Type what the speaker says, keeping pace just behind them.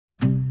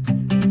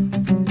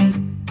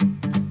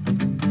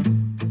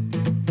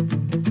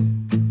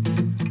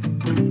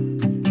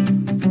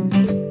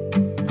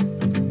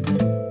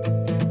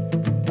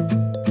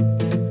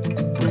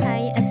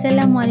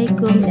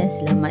Assalamualaikum dan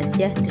selamat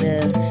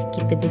sejahtera.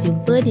 Kita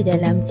berjumpa di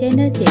dalam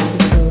channel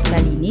Cikgu.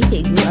 Kali ini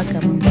Cikgu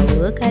akan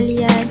membawa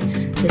kalian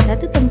ke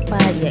satu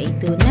tempat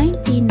iaitu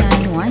 99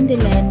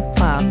 Wonderland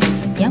Park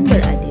yang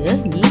berada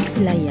di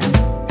Selayang.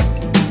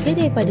 Jika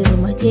daripada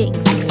rumah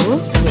Cikgu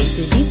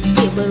iaitu di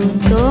Bukit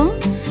Beruntung,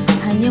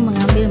 hanya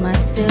mengambil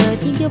masa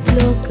 30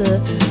 ke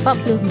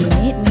 40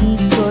 minit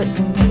mengikut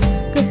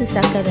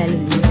kesesakan lalu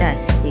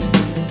lintas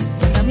Cikgu.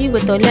 Kami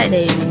bertolak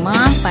dari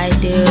rumah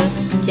pada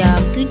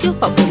jam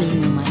 7.45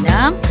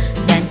 malam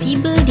dan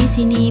tiba di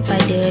sini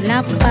pada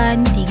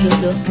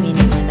 8.30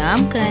 minit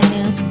malam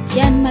kerana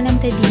hujan malam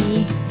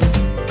tadi.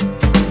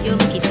 Jom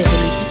kita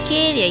beli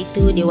tiket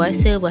iaitu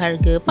dewasa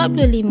berharga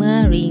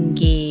RM45.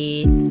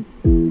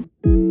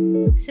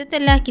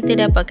 Setelah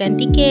kita dapatkan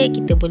tiket,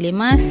 kita boleh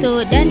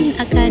masuk dan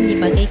akan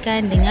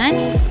dibagaikan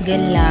dengan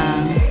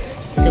gelang.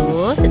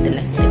 So, setelah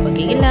kita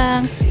bagi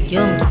gelang,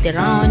 jom kita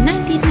round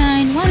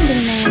 99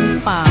 Wonderland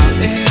Park.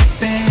 It's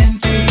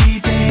been 3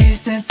 days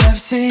since I've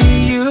seen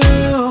you,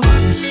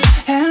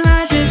 and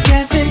I just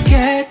can't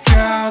forget,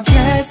 girl,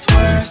 gets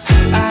worse.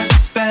 I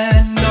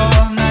spend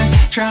all night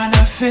trying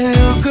to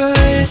feel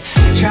good,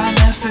 trying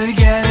to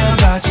forget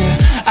about you.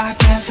 I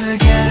can't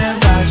forget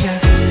about you.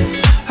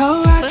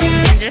 Oh, I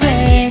can't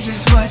explain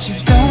just what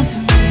you've done to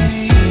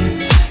me.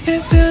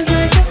 It feels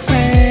like the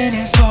rain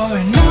is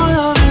pouring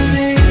all over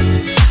me.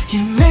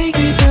 You make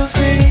me feel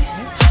free.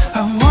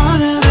 I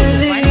wanna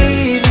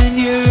believe in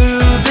you,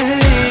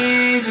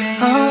 baby.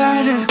 Oh,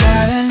 I just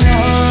gotta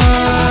know,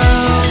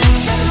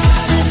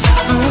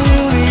 will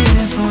you be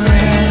there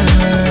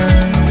forever?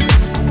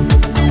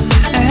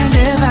 And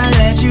if I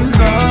let you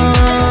go,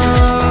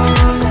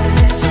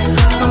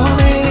 oh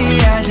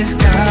baby, I just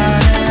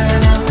gotta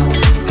know,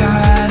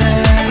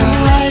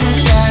 oh I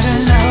just gotta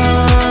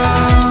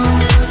know,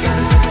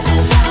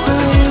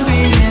 will you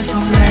be here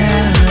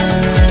forever?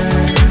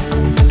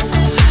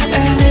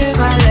 And if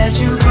I let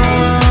you go,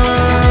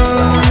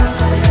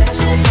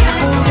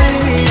 oh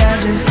baby, I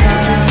just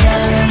gotta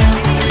know.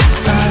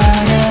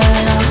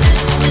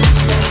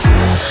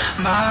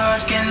 My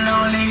heart can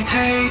only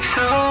take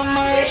so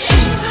much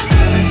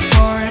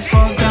before it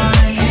falls down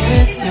and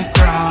hits the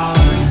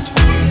ground.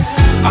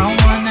 I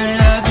wanna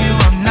love you,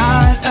 I'm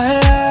not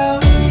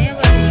allowed,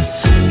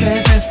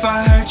 'cause if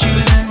I hurt you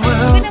then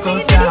we'll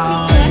go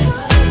down.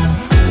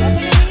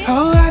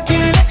 Oh, I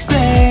can't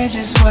explain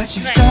just what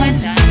you've done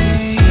to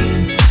me.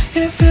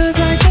 It feels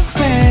like the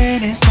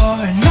rain is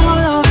pouring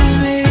all over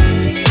me.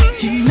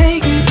 You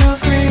make me feel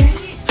free.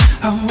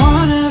 I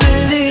wanna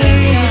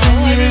believe in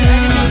you,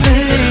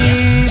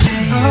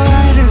 baby. Oh,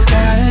 I just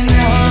gotta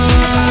know,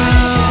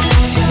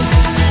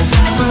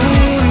 will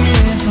you be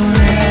there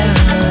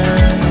forever?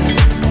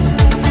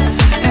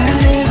 And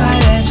if I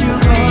let you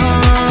go,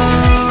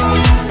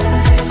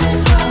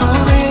 oh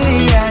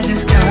baby, I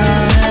just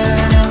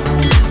gotta know,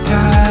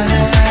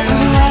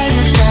 oh I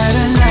just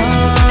gotta know,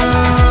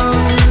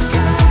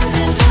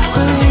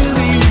 will you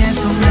be here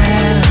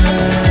forever?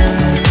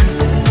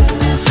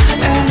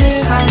 And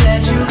if I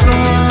let you go,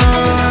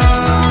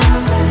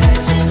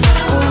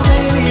 oh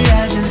baby,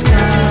 I just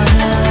gotta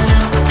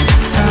know,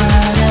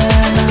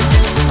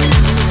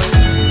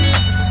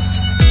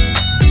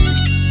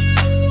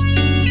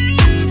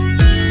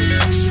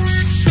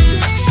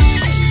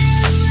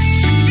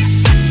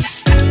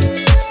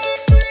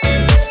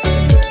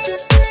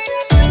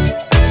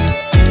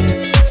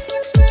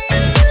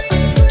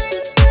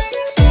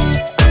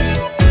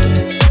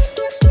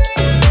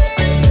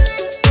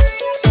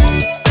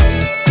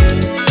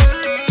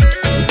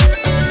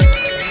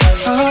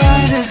 oh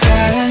I just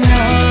gotta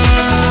know,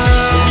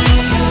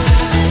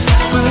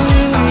 will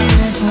you be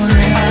here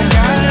forever?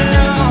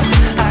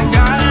 I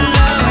gotta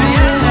know, and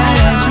if I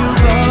let you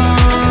go,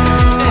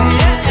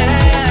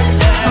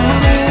 oh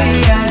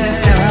baby, I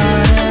just gotta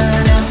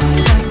know,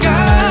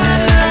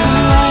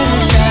 I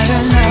just gotta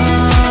know,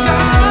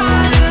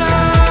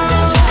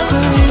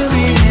 will you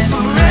be here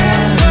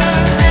forever?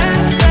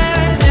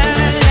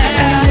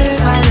 And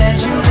if I let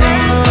you go,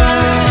 oh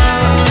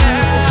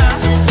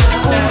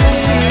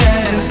baby, I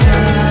just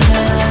gotta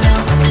know,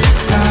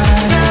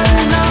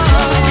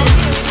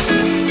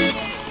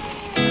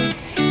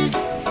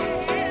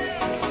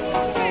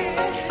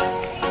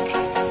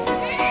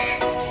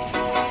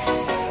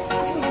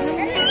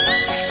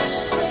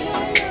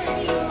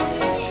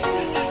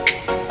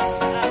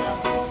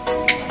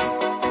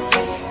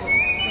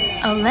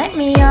 Oh, let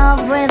me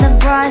up with a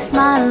bright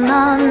smile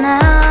on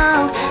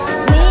now.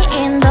 Put me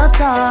in the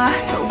dark,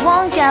 so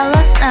won't get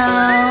lost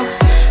now.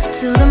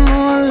 To the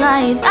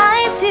moonlight,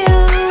 eyes you,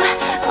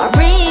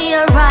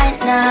 Maria right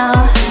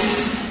now.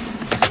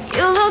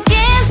 You look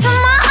into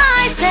my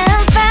eyes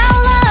and felt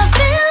a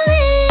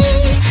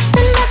feeling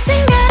that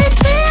nothing got it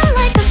feel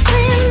like a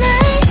slim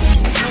night.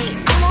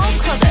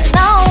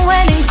 Now I'm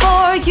waiting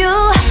for you,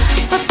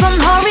 but don't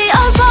hurry,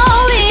 oh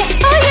slowly.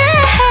 Oh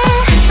yeah,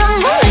 the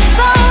moonlight's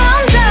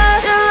around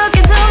us. You look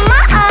into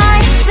my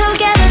eyes,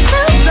 together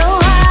feel so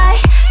high.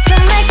 To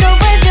make a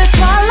wave, the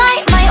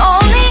twilight, my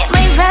only,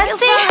 my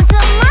bestie. You come into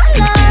my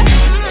life,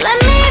 let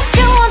me if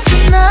you want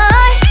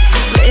tonight.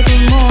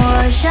 Little more.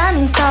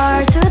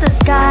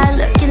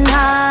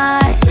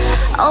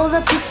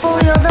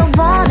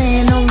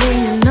 falling, only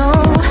you know.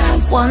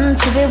 Want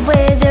to be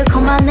with you,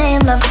 call my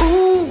name, love,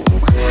 ooh.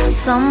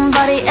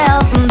 Somebody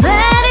else, and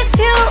that is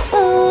you,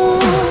 ooh.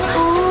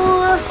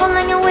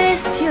 Falling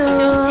with you,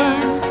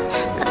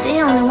 not the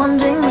only one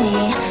doing me.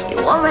 You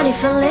already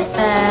feel it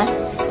there.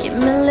 Give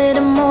me a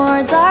little more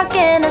dark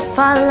in the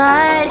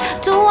spotlight.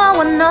 Do I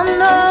wanna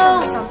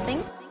know something?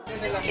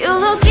 You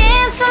look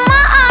into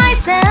my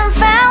eyes and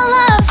felt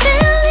love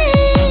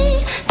feeling.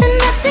 Then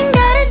nothing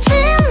got a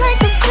dream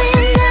like a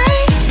sweet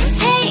night.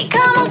 Hey,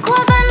 come on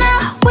closer now,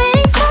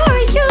 waiting for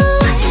you.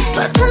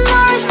 But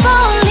tomorrow's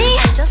slowly,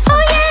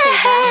 oh yeah.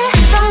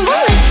 The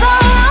moonlight's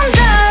all around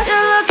us. You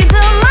look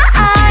into my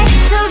eyes,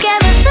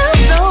 together feel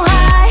so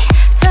high.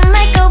 To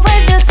make up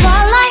with the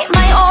twilight,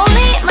 my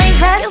only, my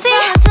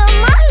bestie. To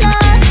my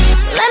love,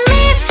 let me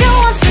if you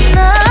want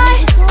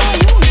tonight.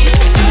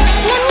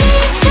 Let me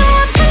if you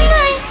want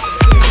tonight.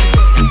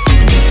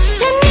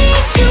 Let me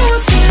if you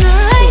want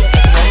tonight.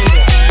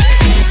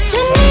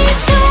 Let me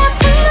if you want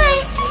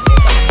tonight.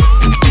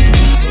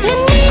 Let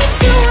me if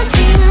you want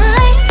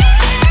tonight.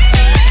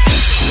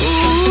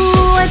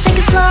 Ooh, I think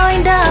it's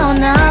slowing down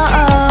now.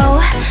 Oh,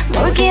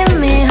 more give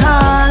me a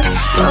hug.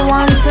 More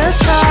want to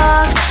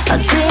talk. A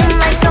dream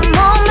like a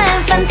moment,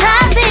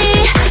 fantasy.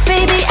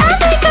 Baby, I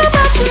think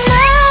about you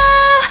now.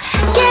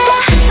 Yeah,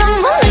 the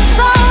moonlight's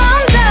all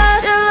around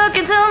us. You look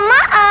into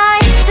my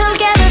eyes,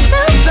 together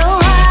feel so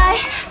high.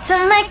 To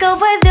make up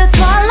with your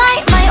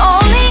twilight, my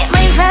only,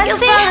 my bestie. You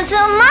fall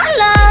into my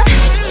love.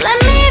 Let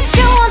me if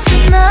you want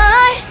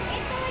tonight.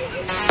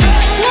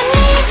 Let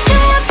me if you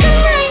want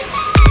tonight.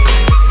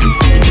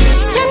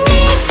 Let me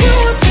if you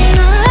want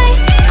tonight.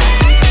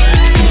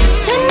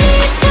 Let me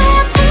if you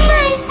want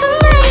tonight,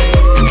 tonight.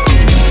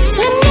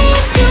 Let me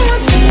if you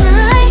want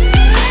tonight.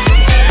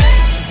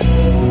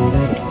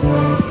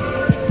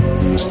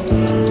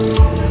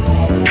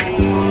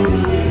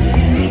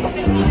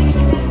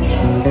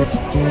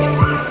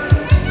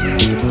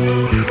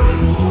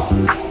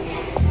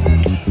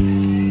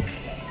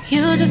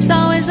 You just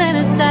always been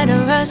a tighter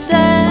rush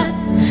that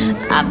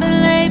I've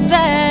been laid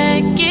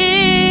back,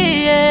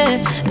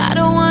 yeah. I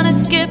don't wanna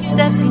skip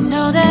steps, you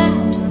know that.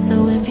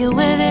 So if you're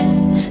with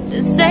it,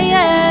 then say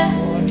yeah.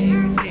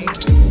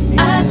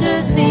 I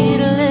just need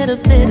a little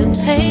bit of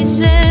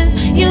patience.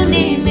 You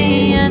need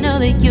me, I know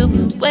that you've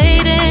been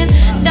waiting.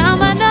 Down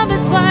my number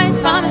twice,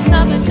 promise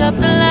I'll pick up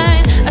the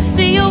line. I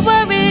see you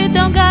worried,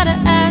 don't gotta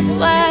ask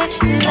why.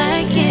 You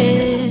like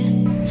it,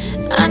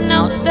 I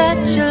know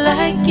that you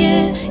like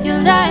it. You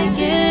like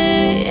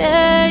it,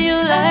 yeah, you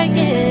like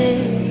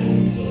it.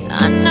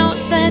 I know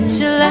that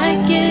you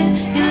like it,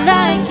 you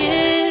like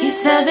it. You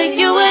said that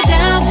you were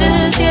down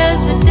just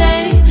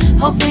yesterday,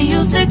 hoping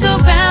you'll stick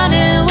around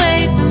and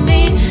wait for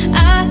me.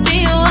 I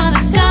see you wanna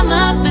come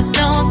up, but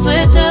don't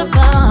switch up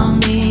on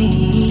me.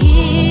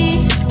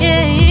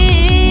 Yeah,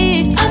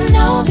 I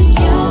know that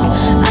you,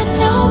 I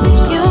know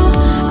that you,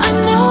 I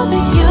know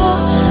that you,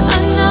 I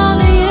know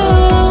that you.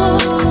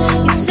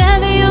 You said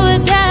that you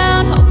were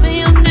down, hoping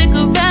you'll stick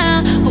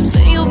around,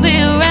 hoping you'll be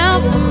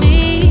around for me.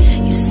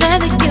 You said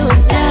that you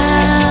were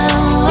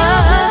down,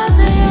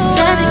 you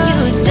said that you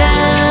were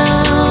down,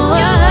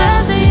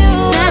 you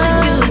said that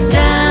you were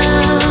down,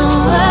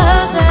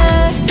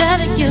 you said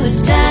that you were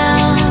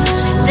down,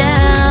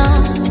 down.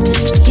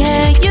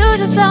 Yeah, you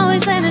just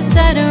always been a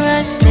tight to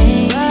rush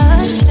things.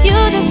 You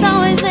just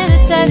always been a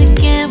tight that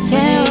can't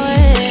wait.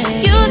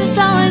 You just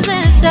always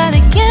been a tight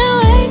that can't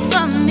wait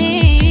for me.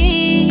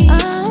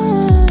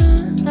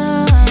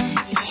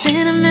 It's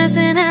been a mess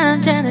and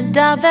I'm trying to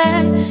dial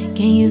back.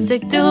 Can you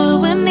stick through it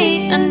with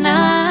me or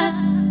not?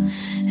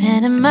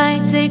 And it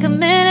might take a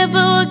minute,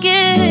 but we'll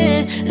get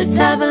it. The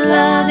type of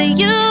love that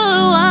you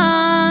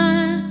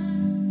want,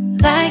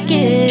 like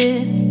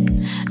it.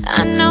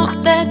 I know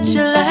that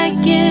you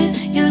like it,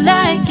 you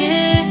like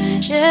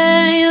it,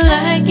 yeah, you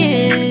like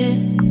it.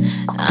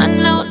 I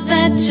know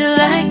that you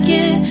like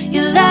it,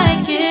 you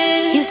like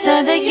it. You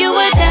said that you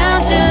were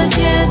down just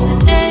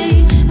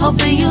yesterday,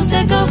 hoping you'll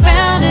stick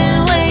around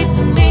and wait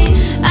for me.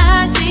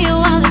 I see you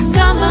wanna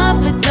come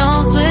up, but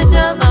don't switch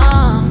up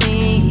on me.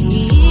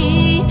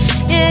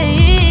 Yeah,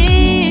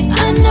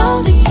 I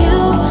know that you,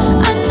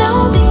 I know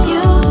that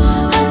you,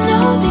 I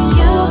know that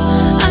you,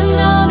 I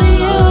know that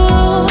you.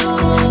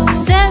 You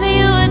said that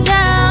you were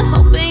down,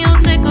 hoping you'll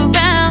stick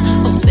around,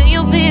 hoping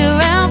you'll be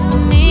around for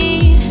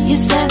me. You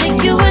said that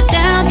you were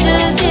down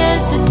just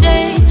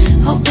yesterday,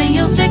 hoping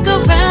you'll stick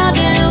around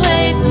and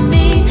wait for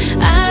me.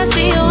 I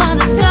see you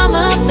wanna come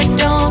up, but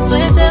don't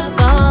switch up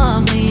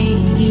on me.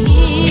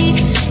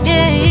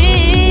 Yeah,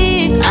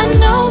 I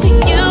know that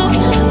you,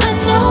 I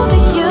know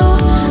that you,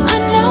 I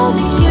know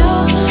that you,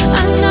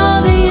 I know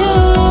that you.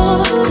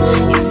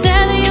 You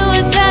said that you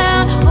were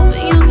down,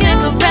 hoping you'll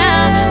stick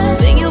around,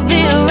 hoping you'll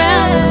be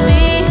around with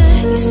me.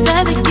 You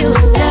said that you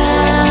were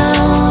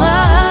down,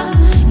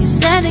 you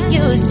said that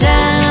you were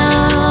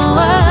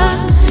down,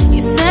 you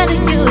said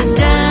that you were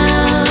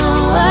down,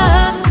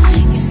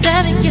 you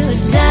said that you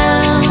were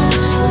down,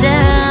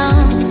 down.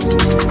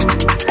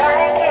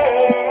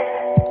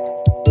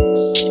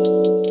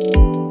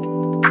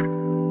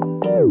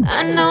 I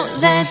I know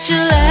that you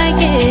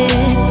like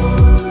it.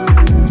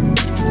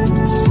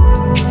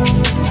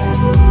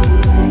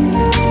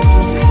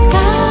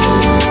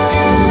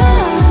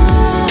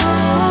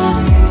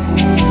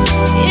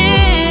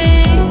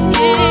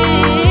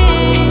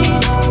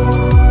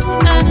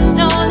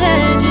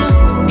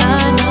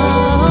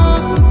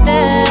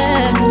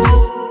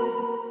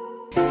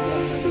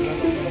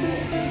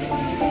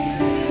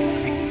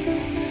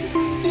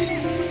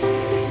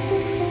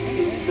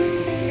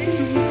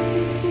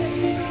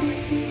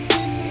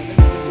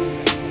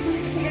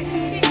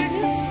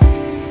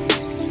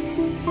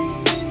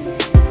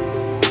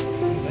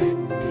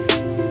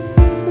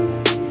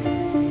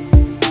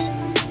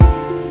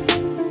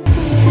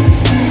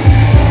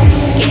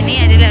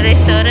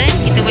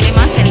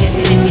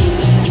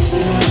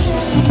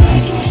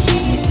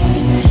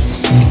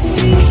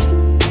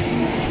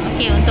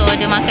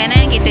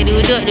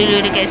 Duduk dulu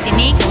dekat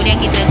sini, kemudian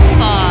kita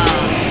call.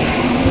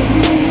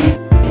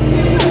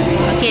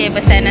 Okey,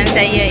 pesanan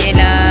saya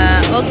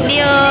ialah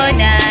Okleo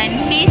dan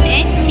fish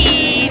and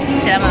chip.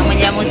 Selamat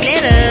menjamu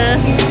selera.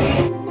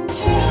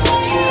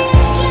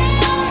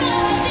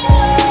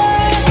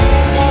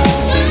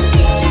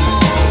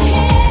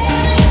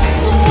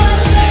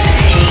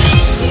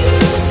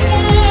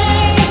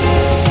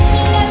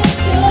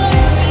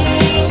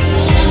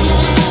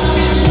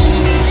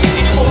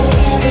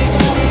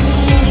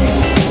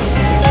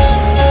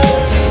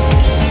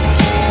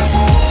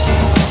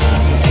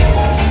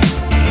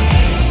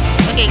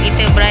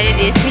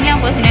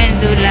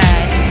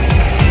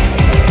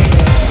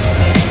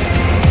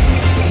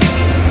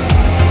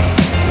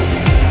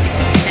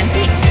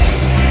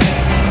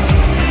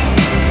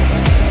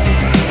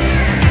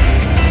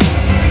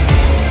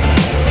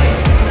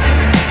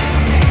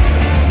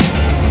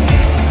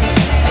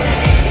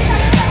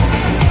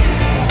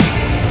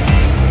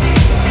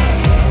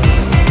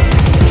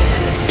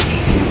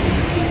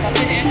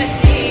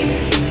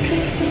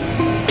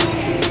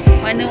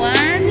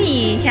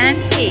 Warna-warni,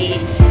 cantik.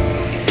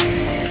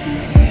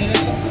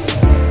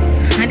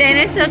 Dan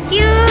so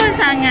cute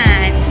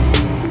sangat.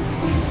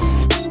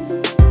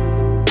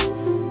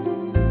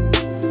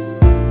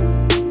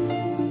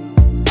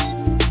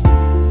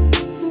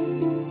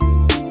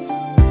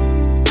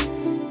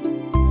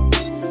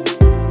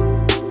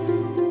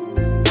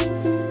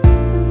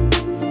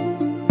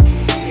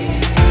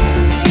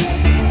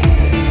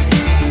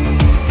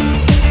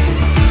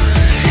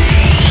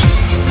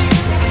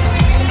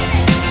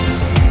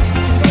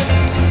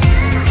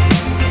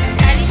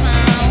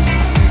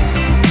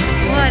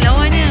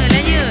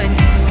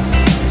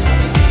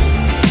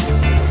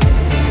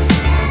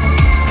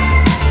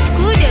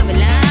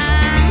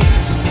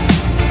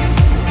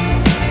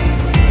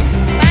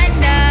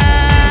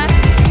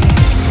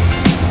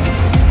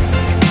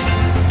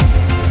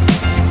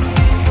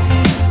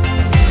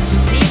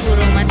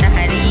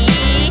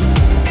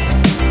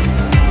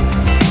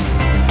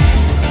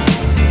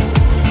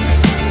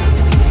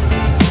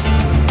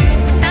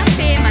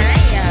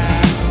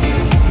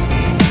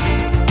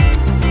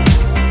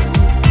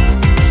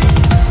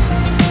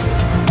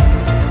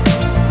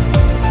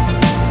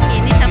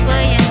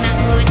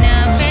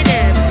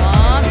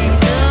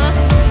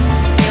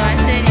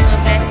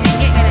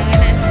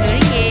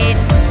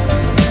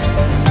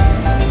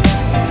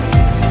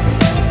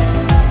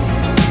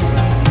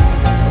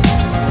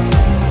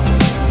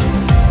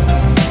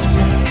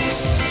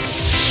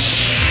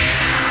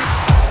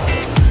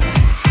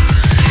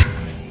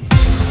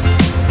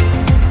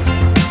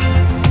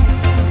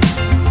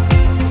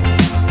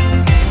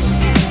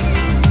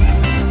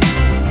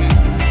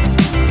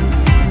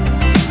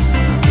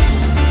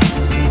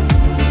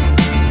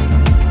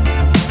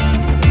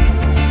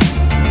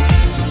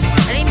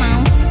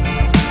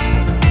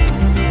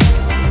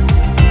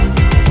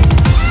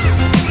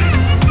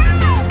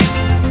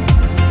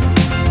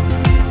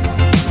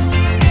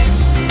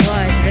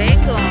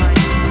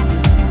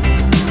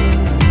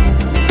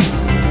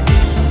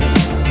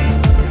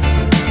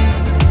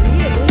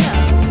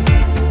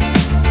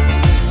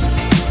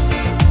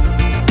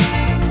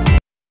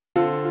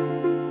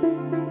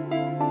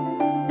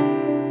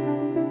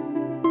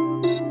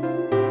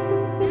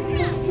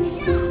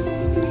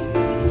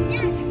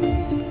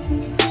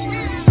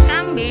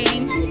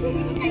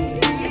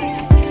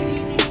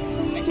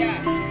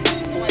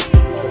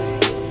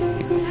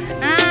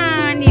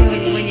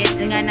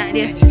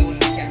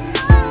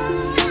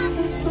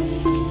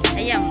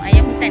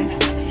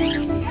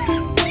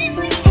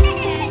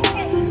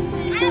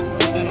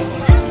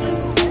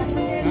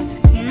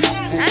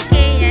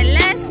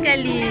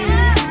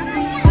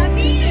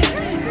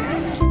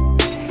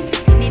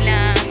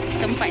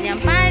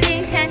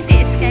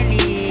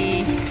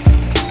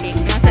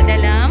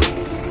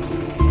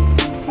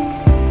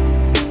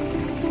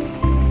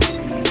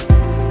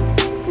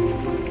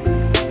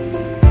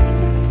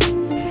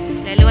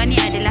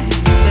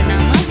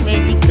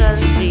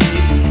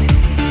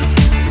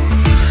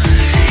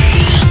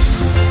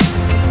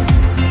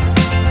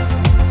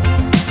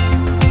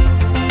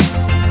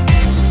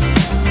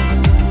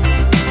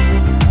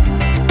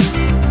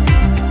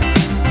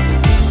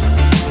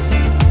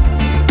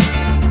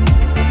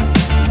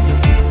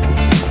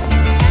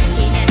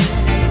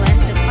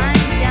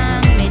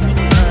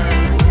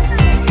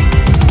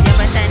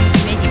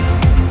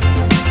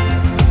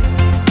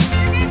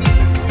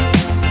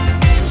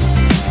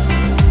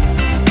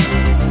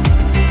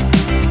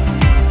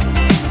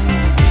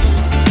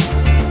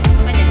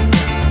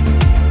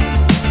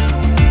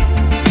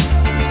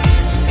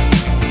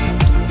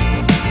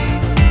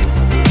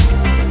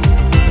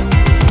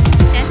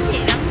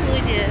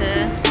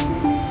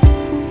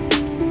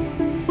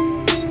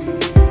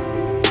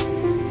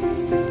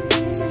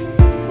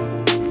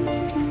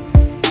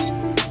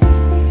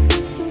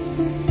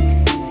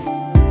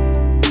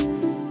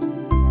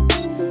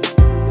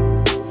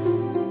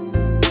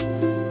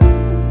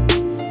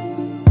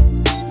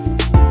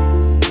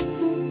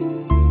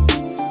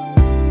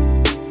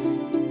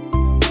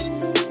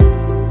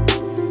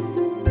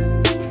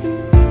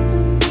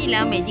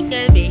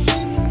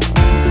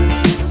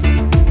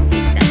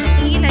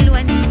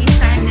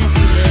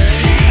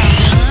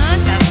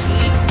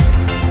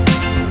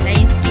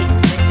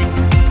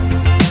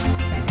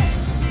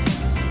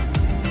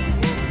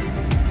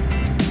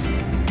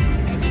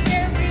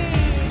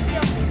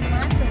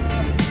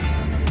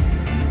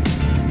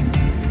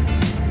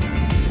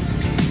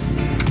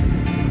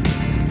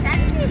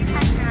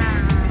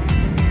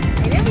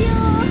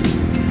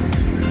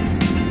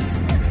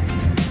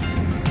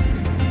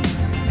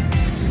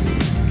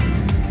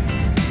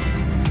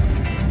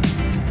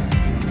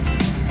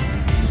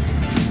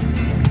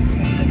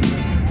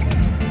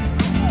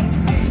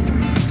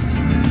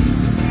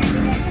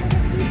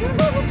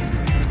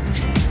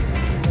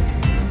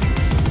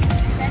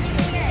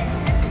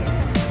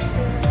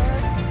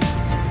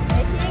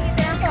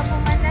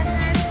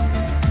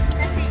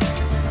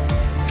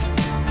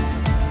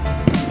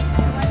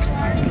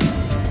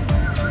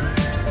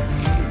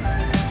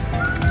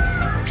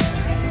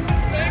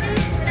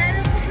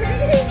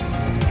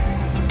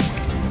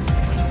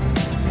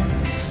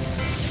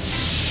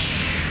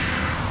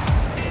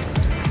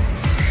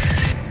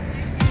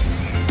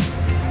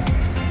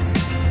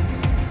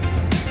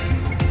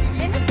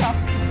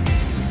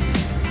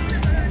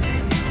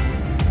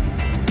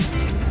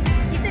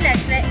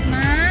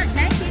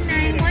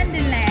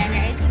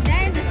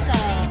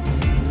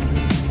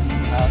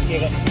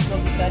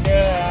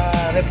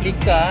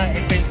 replika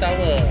Eiffel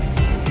Tower.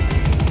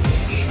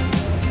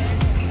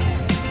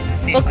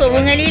 Pokok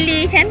bunga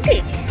lili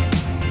cantik.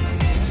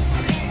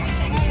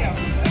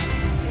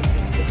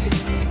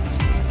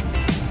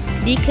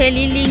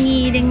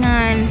 Dikelilingi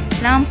dengan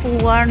lampu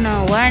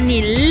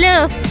warna-warni.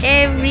 Love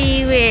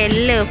everywhere,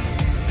 love.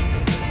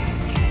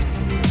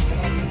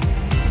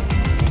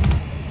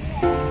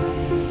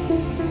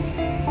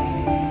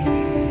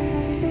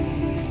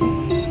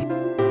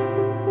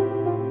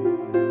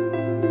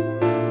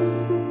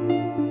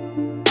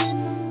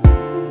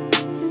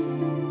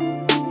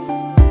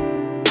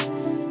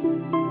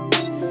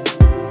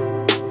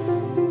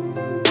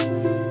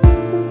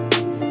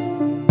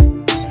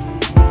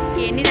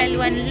 Ini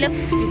laluan love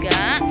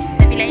juga,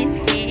 tapi lain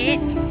sikit.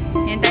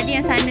 Yang tadi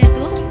yang sana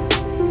tu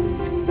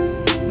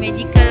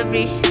Magical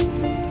Bridge.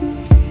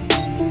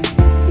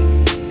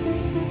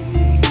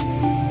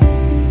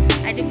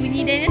 Ada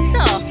bunyi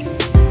dinosaur.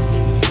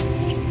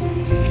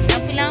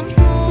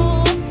 Lampu-lampu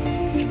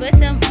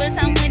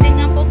bersama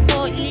dengan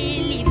pokok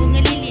lili,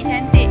 bunga lili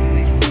cantik.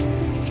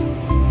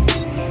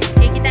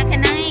 Okay, kita akan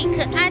naik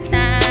ke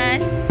atas.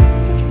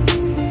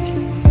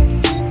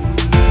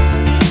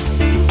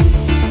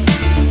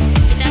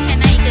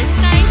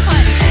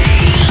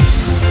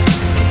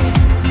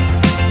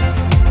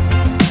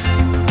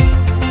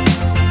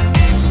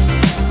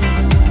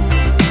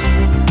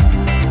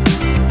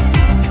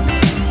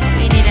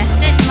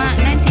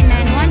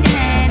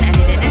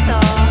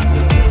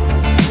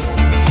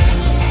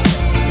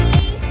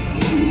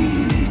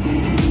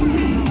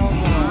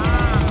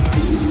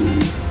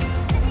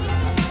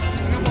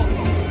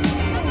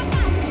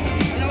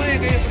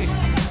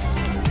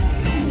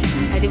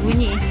 Ada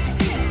bunyi.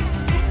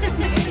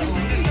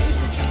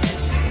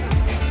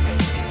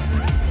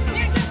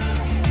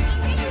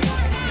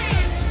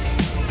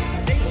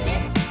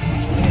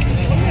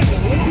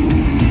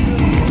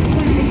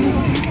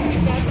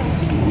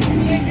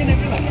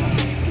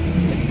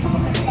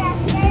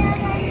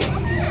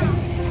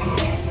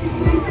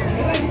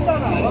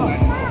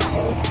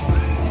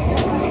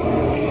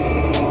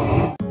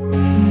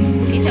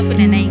 Siapa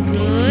nak naik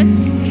cruise?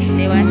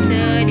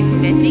 Dewasa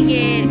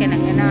RM15,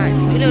 kanak-kanak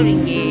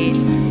RM10.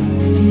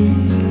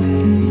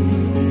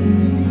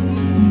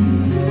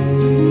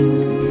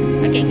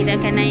 Okey, kita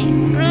akan naik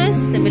cruise.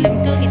 Sebelum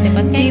tu kita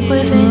pakai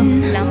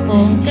dulu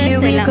lampung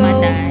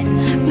keselamatan.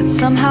 But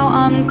somehow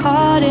I'm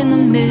caught in the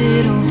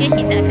middle. Okey,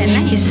 kita akan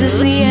naik Is this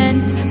the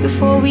end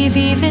before we've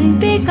even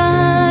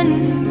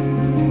begun?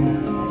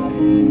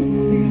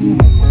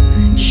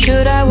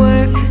 Should I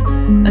work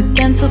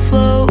against the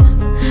flow?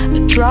 A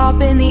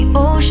drop in the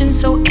ocean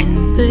so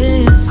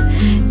endless,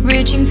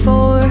 reaching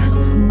for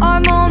our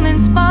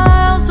moments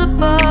miles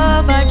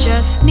above. I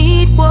just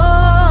need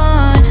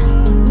one.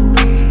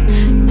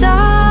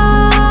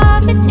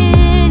 Diving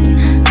in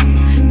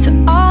to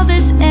all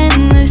this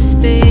endless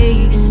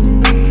space,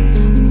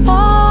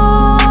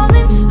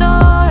 falling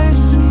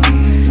stars,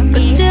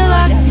 but still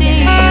I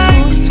see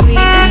you. Sweet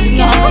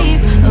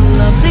escape, a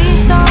lovely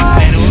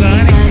start.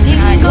 Landing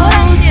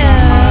goes the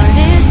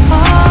hardest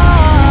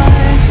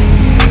part.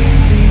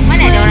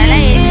 Mana ada orang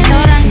lain?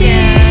 Seorang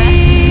je.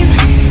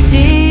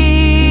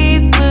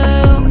 Deep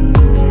blue.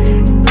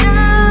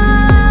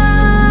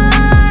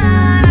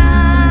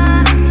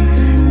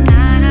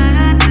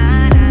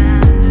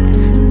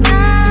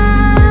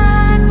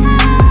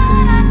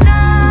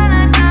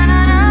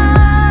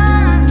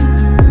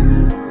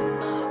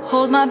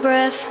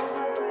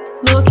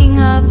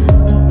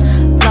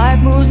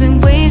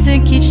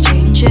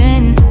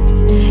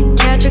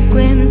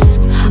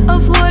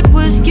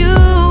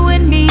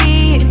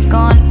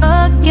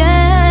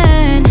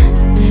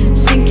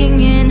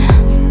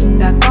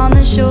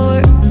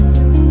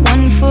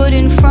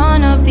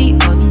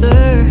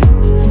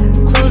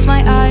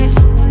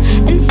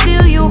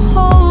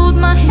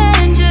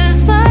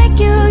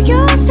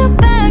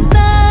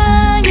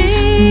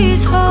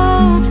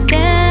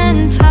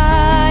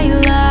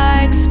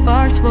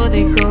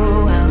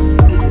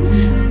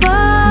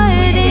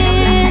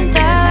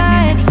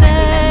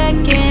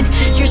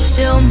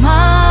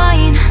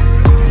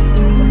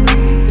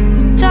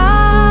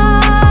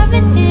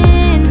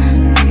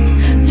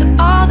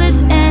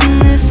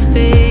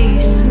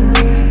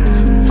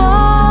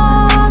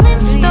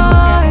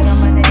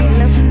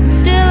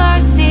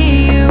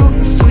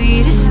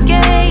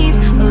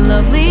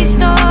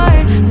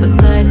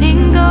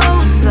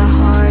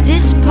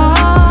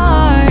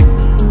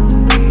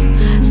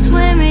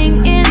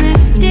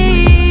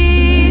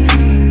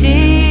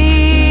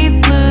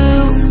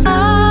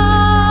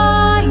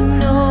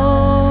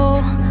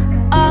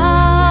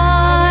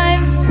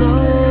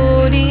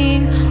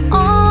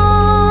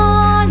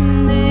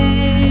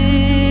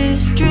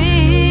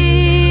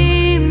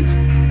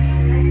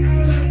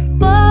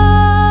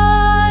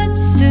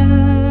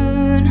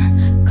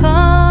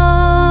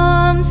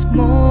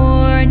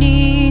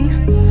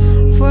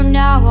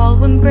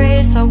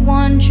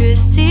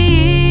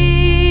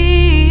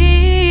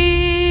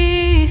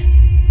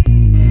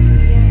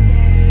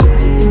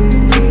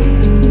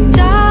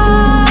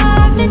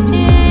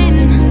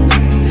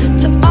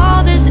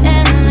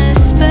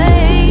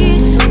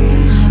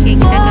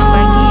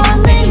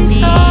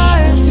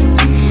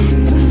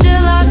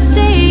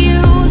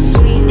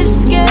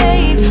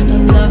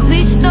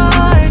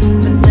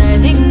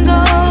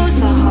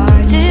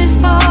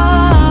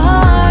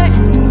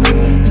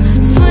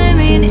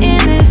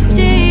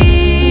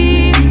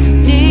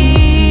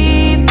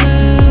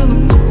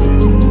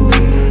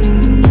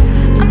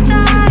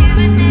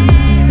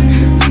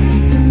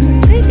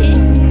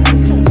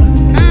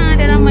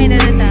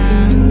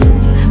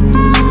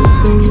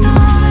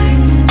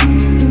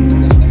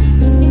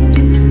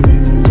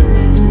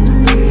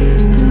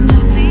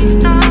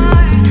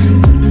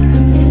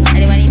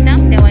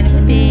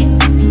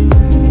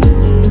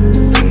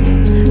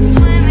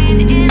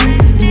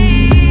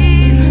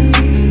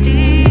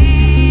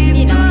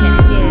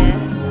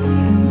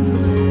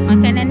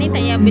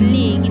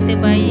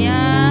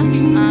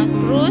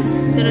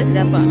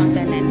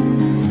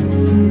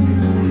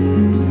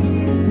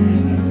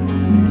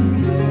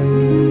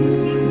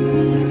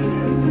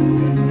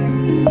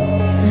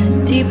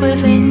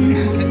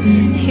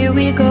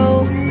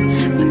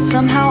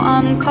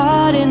 I'm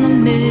caught in the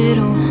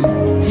middle.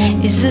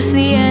 Is this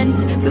the end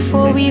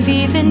before we've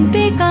even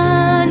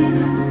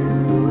begun?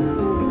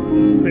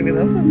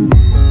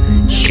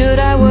 Should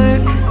I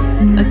work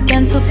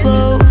against the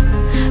flow?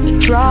 A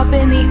drop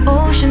in the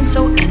ocean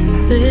so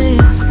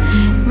endless,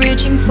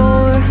 reaching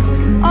for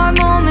our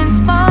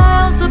moments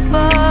miles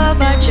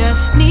above. I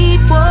just need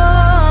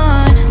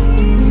one.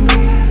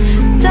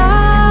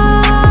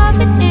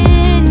 Diving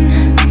in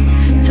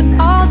to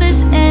all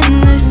this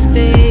endless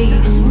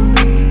space,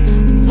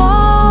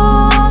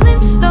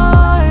 falling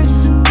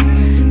stars,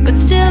 but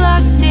still I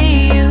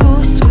see you.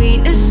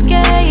 Sweet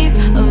escape,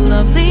 a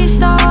lovely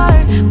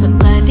start, but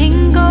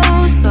letting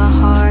go's the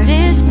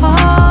hardest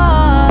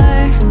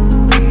part.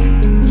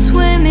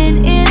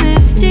 Swimming in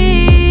this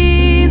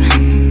deep,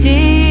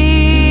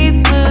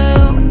 deep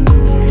blue.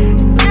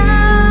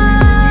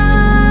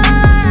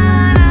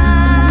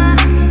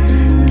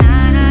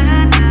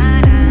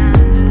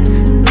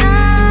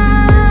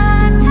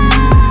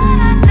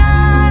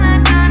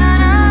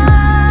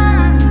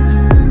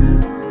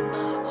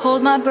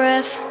 Hold my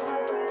breath,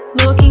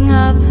 looking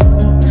up.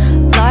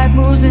 Life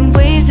moves in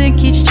waves that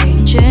keeps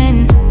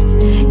changing.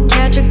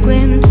 Catch a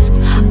glimpse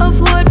of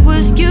what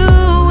was you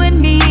and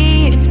me.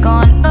 It's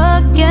gone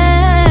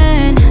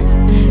again.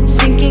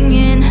 Sinking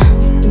in,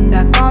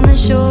 back on the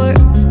shore.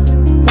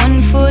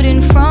 One foot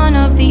in front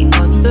of the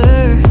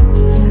other.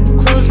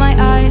 Close my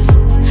eyes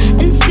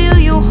and feel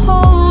you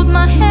hold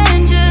my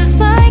hand just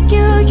like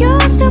you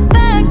used to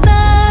back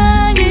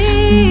then.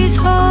 These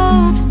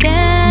hopes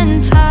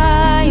dance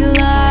high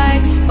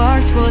like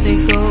sparks before they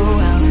go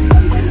out.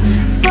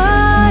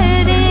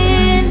 But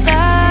in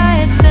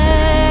that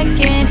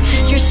second,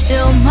 you're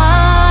still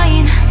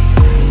mine.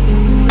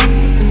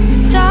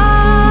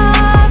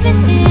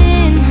 Diving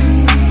in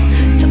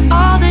to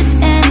all this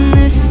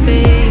endless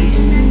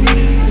space,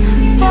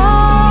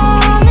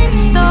 falling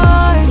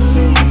stars,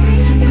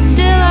 but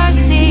still I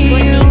see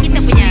you.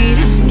 Sweet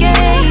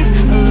escape,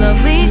 a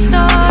lovely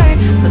start,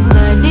 but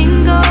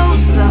letting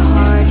go's the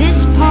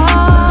hardest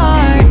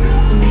part.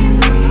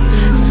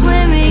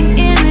 Swimming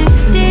in this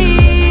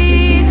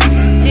deep,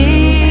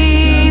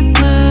 deep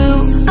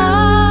blue.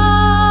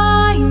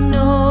 I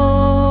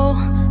know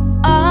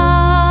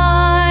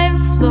I'm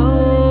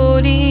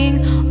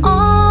floating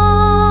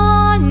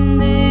on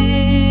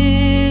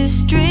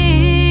this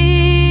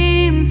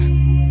dream,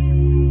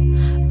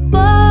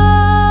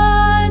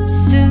 but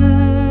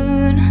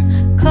soon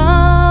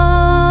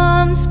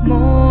comes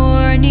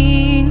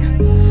morning.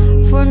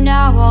 For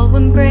now I'll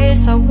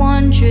embrace our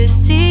wondrous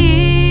sea.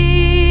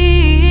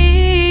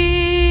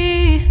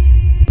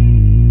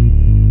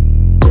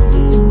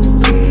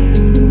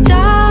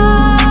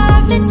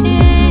 Diving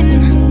in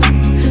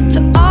to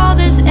all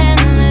this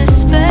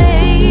endless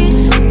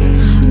space,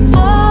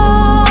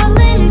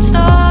 falling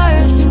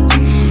stars,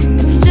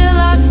 but still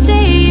I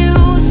see you.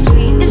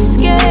 Sweet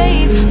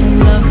escape, a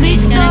lovely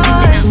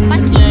start,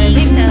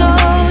 letting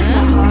go's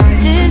the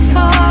hardest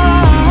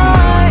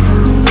part.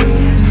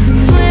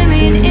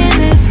 Swimming in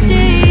this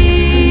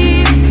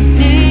deep,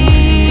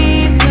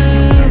 deep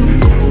blue.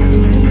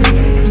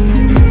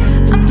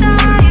 I'm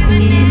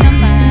diving in.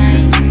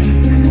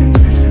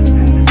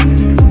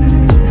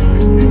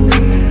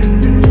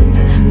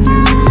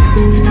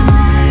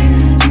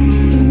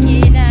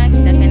 Okey dah,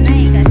 kita akan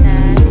naik ke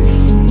atas.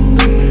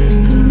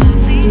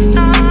 Lovely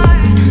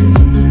start.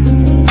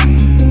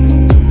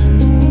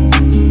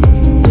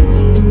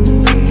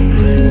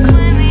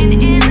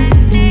 Swimming in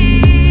this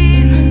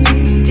deep,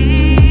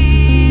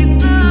 deep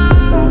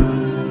blue.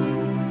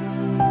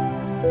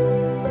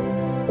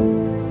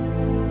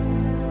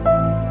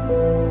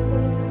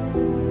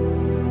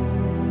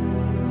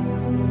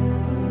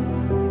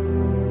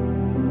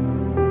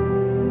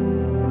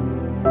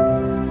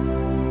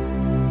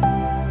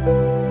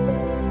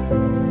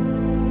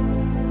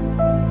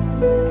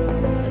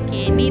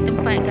 Okey, ni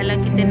tempat kalau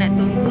kita nak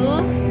tunggu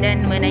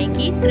dan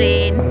menaiki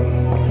train.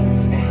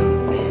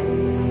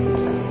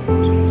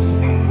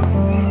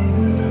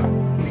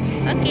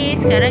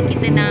 Okey, sekarang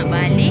kita nak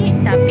balik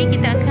tapi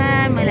kita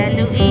akan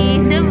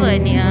melalui server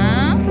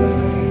dia.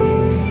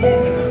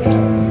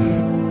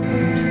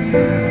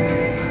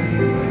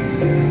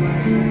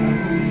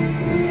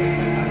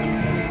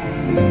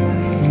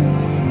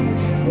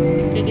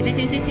 Okey, kita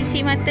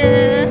cuci mata.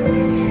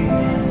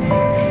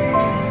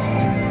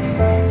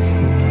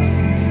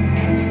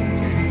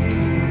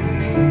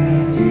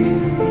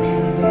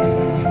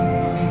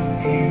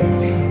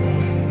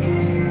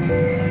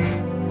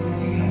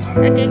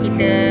 Okey,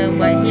 kita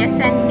buat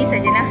hiasan ni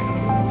sajalah.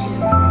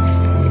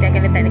 Kita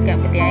akan letak dekat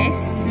peti ais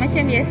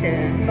macam biasa.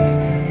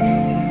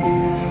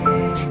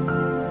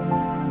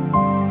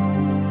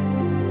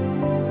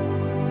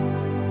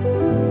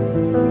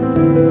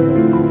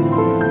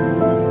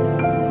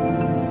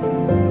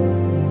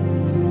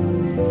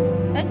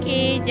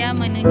 Okey,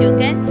 jam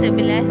menunjukkan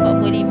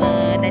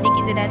 11.45. Tadi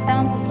kita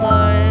datang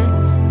pukul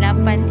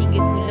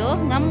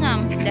 8.30.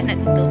 Ngam-ngam dah nak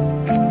tutup.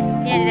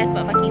 Ni ada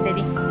tempat parking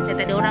tadi. Dah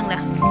tak ada orang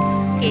dah.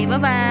 Okey,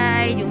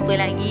 bye-bye. Jumpa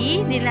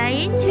lagi di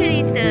lain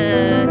cerita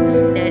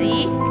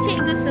dari